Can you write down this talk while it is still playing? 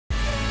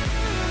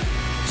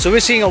So we're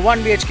seeing a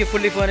 1 BHK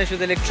fully furnished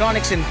with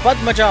electronics in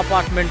Padmaja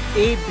apartment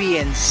A, B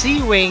and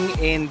C wing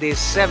in this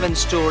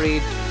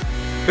 7-storied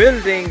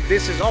building.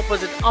 This is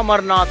opposite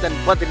Amarnath and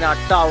Badrinath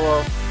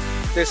Tower.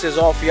 This is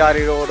off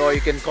Yari Road, or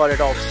you can call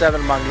it off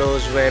 7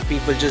 Bungalows, where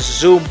people just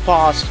zoom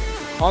past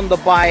on the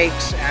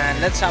bikes. And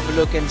let's have a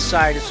look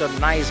inside. It's a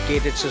nice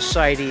gated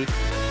society.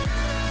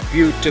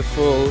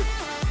 Beautiful,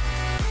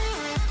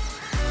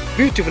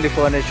 beautifully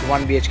furnished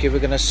 1 BHK we're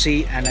gonna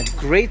see, and a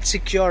great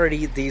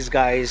security. These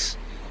guys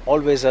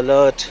always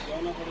alert.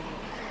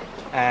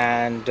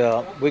 And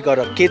we got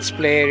a kids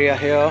play area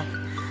here.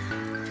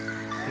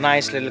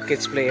 Nice little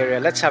kids play area.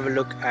 Let's have a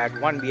look at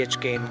 1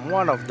 BHK in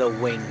one of the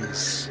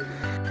wings.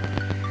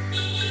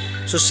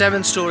 So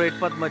 7-storied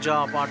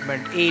Padmaja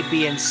apartment A,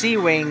 B and C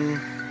wing.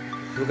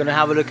 We're gonna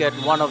have a look at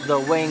one of the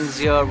wings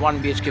here.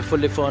 1 BHK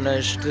fully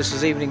furnished. This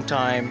is evening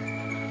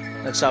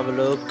time. Let's have a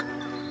look.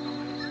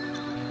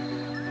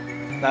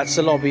 That's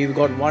the lobby. We've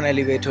got one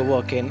elevator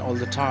working all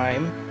the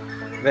time.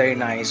 Very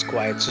nice,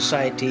 quiet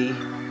society.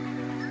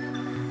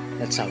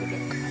 Let's have a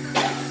look.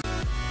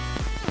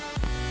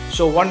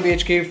 So 1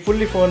 BHK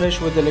fully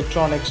furnished with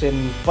electronics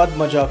in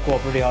Padmaja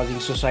Cooperative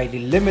Housing Society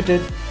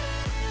Limited.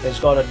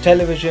 It's got a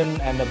television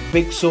and a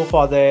big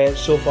sofa there,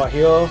 sofa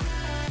here,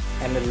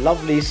 and a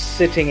lovely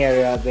sitting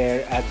area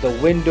there at the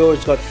window.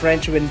 It's got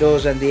French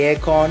windows and the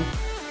aircon,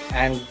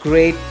 and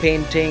great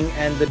painting,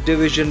 and the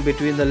division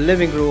between the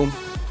living room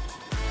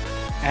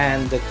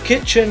and the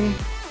kitchen.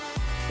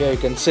 Here you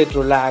can sit,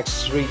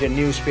 relax, read your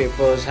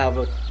newspapers, have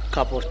a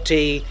cup of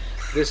tea.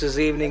 This is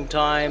evening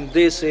time.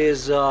 This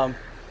is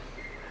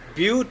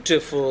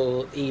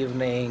beautiful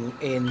evening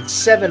in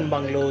 7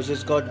 Bungalows.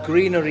 It's got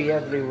greenery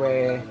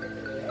everywhere,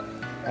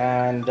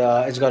 and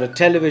it's got a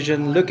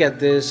television. Look at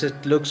this.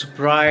 It looks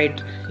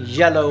bright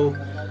yellow.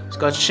 It's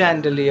got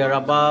chandelier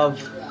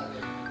above.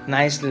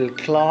 Nice little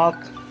clock.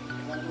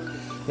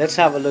 Let's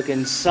have a look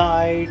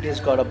inside. It's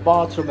got a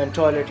bathroom and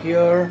toilet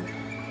here.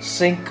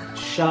 Sink,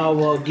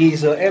 shower,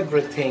 geyser,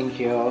 everything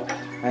here,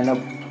 and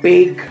a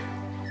big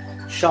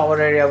shower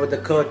area with the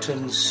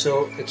curtains.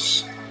 So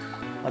it's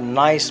a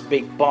nice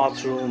big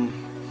bathroom.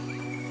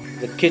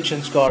 The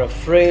kitchen's got a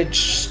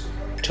fridge,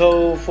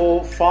 stove,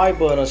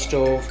 5-burner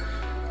stove,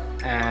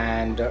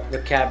 and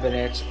the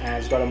cabinets, and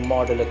it's got a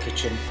modular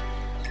kitchen.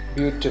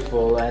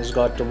 Beautiful. And it's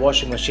got the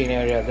washing machine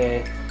area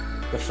there.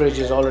 The fridge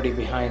is already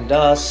behind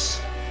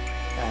us,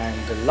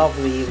 and a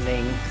lovely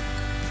evening.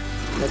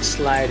 Let's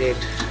slide it.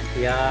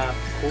 Yeah,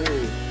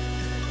 cool.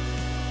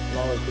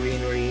 Lot of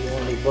greenery,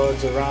 only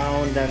birds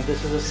around, and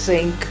this is a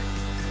sink.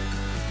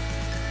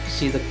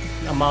 See the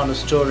amount of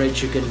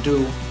storage you can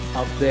do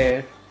up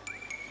there.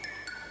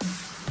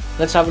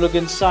 Let's have a look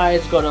inside.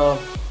 It's got a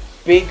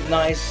big,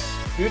 nice,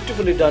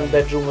 beautifully done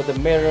bedroom with a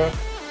mirror,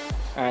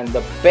 and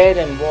the bed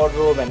and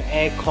wardrobe and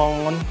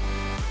aircon.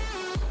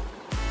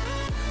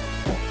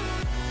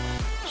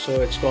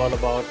 So it's got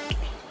about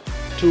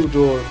 2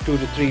 to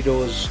 3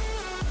 doors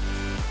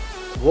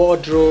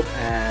wardrobe,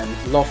 and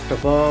loft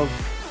above,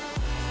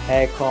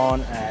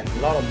 aircon, and a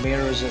lot of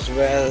mirrors as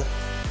well.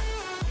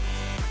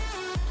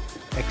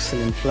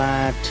 Excellent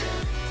flat,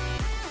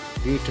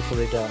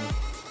 beautifully done.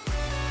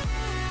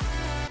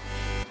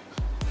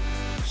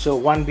 So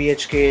 1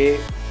 BHK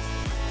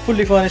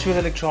fully furnished with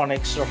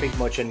electronics. Rafique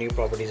Merchant, new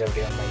properties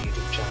every day on my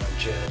YouTube channel.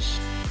 Cheers.